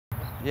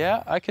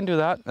Yeah, I can do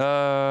that.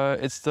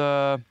 It's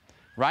the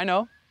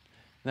rhino,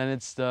 then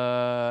it's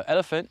the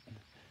elephant,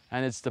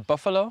 and it's the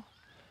buffalo,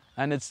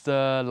 and it's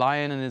the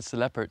lion, and it's the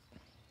leopard.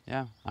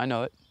 Yeah, I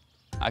know it.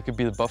 I could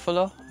be the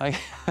buffalo, I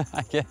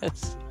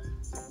guess.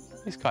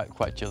 He's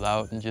quite chilled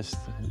out and just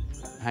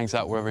hangs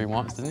out wherever he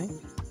wants, doesn't he?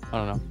 I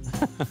don't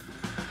know.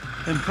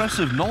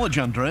 Impressive knowledge,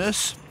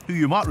 Andreas, who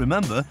you might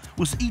remember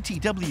was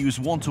ETW's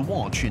one to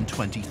watch in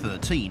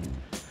 2013.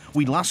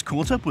 We last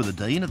caught up with the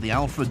Dane at the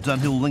Alfred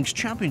Dunhill Links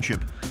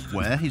Championship,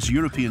 where his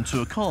European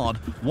Tour card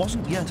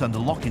wasn't yet under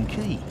lock and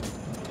key.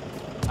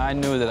 I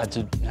knew that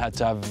I had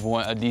to have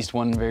at least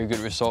one very good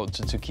result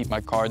to keep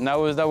my card, and that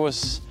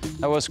was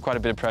quite a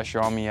bit of pressure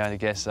on me, I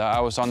guess.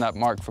 I was on that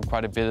mark for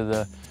quite a bit of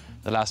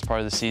the last part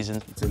of the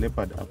season. It's a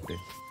leopard up there.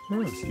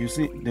 Nice. You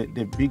see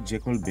the big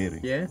jackalberry?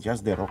 Yeah.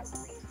 Just the rock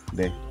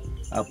there,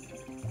 up.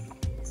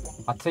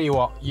 I'll tell you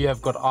what, you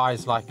have got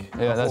eyes like...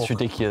 Yeah, that's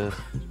ridiculous.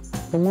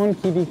 Come on,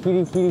 kitty,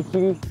 kitty, kitty,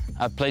 kitty.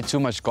 I played too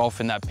much golf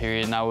in that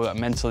period. Now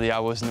mentally, I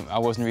wasn't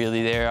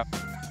really there.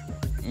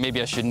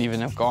 Maybe I shouldn't even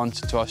have gone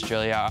to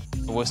Australia.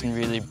 I wasn't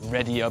really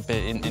ready up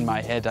in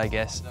my head, I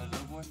guess.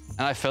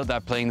 And I felt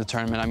that playing the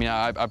tournament. I mean,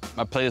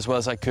 I played as well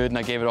as I could and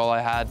I gave it all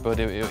I had, but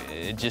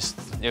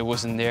it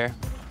wasn't there.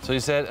 So you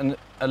said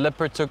a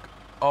leopard took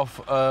off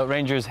a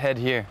ranger's head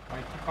here.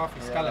 He took off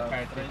his skull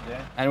apparently.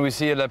 And we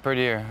see a leopard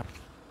here.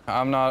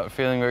 I'm not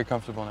feeling very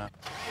comfortable now.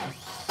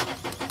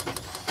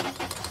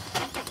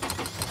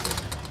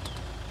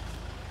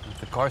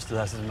 The car still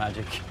has its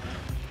magic.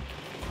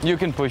 You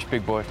can push,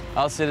 big boy.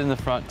 I'll sit in the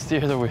front,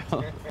 steer the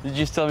wheel. You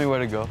just tell me where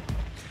to go.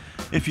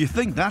 If you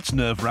think that's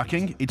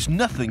nerve-wracking, it's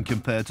nothing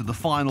compared to the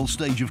final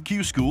stage of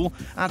Q School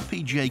at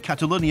PGA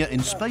Catalunya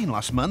in Spain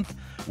last month,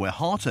 where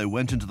Harto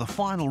went into the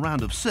final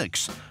round of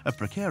 6, a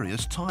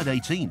precarious tied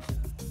 18th.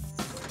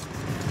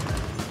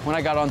 When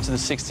I got onto the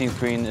 16th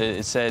green,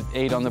 it said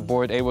 8 on the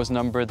board, 8 was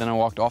numbered, then I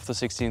walked off the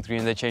 16th green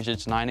and they changed it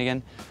to 9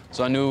 again.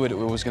 So I knew it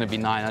was going to be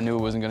 9, I knew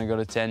it wasn't going to go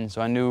to 10,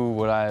 so I knew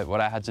what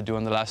I had to do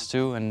on the last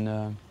 2,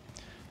 and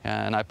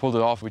I pulled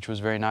it off, which was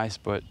very nice,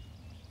 but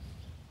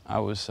I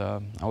was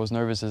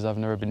nervous as I've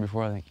never been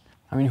before, I think.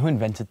 I mean, who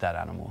invented that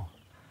animal?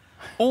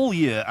 All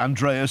year,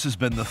 Andreas has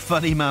been the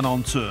funny man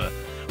on tour,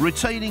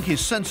 retaining his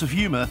sense of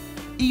humour,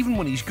 even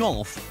when his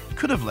golf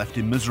could have left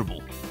him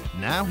miserable.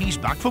 Now he's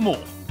back for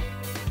more.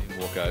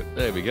 Walk out.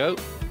 There we go.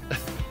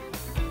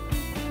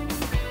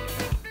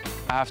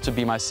 I have to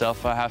be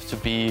myself. I have to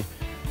be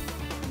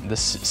the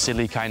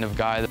silly kind of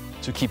guy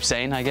to keep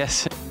sane, I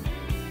guess.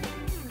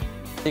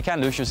 You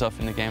can't lose yourself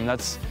in the game.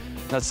 That's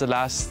the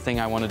last thing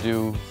I want to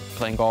do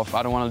playing golf.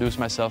 I don't want to lose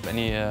myself in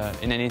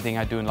anything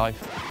I do in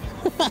life.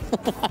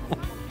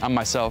 I'm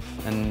myself,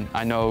 and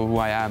I know who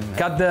I am.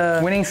 Got the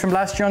winnings from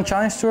last year on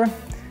Challenge Tour.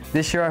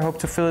 This year I hope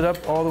to fill it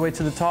up all the way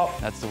to the top.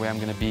 That's the way I'm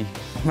going to be.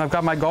 I've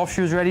got my golf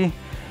shoes ready,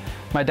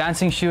 my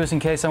dancing shoes in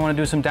case I want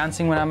to do some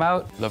dancing when I'm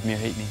out. Love me or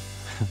hate me.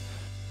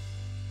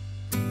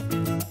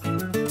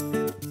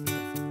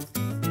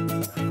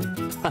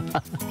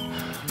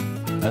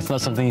 That's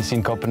not something you see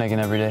in Copenhagen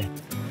every day.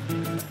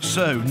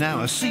 So,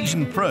 now a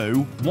seasoned pro,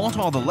 what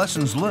are the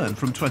lessons learned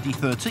from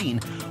 2013?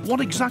 What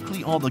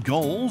exactly are the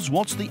goals?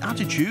 What's the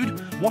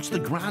attitude? What's the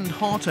grand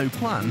Harto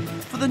plan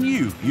for the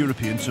new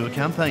European Tour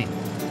campaign?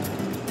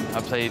 I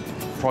played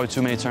probably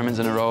too many tournaments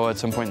in a row at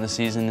some point in the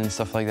season and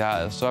stuff like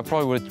that, so I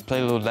probably would have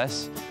played a little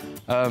less.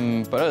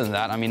 But other than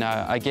that, I mean,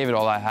 I gave it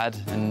all I had,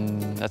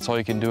 and that's all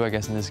you can do, I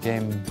guess, in this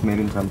game. Made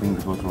him something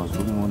because he was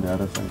looking on the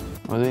other side.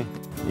 Was he?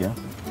 Yeah.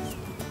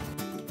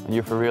 And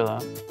you're for real,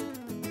 huh?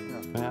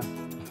 Yeah.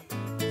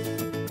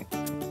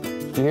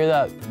 Did you hear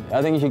that?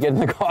 I think you should get in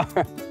the car.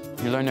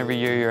 You learn every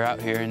year you're out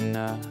here, and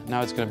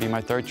now it's going to be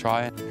my 3rd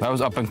try. That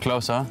was up and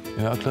close, huh?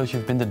 Yeah, how close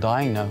you've been to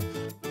dying now.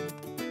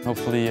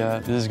 Hopefully,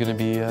 this is going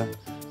to be,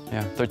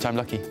 3rd time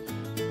lucky.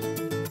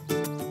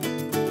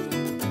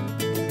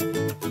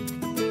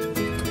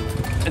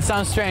 It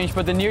sounds strange,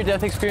 but the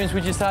near-death experience we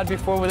just had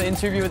before with the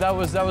interview, that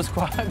was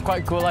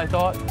quite cool, I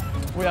thought.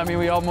 We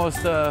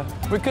almost,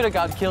 we could have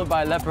got killed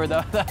by a leopard.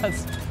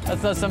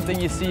 That's not something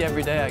you see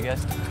every day, I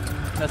guess.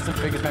 That's the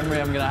biggest memory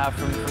I'm going to have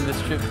from this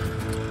trip.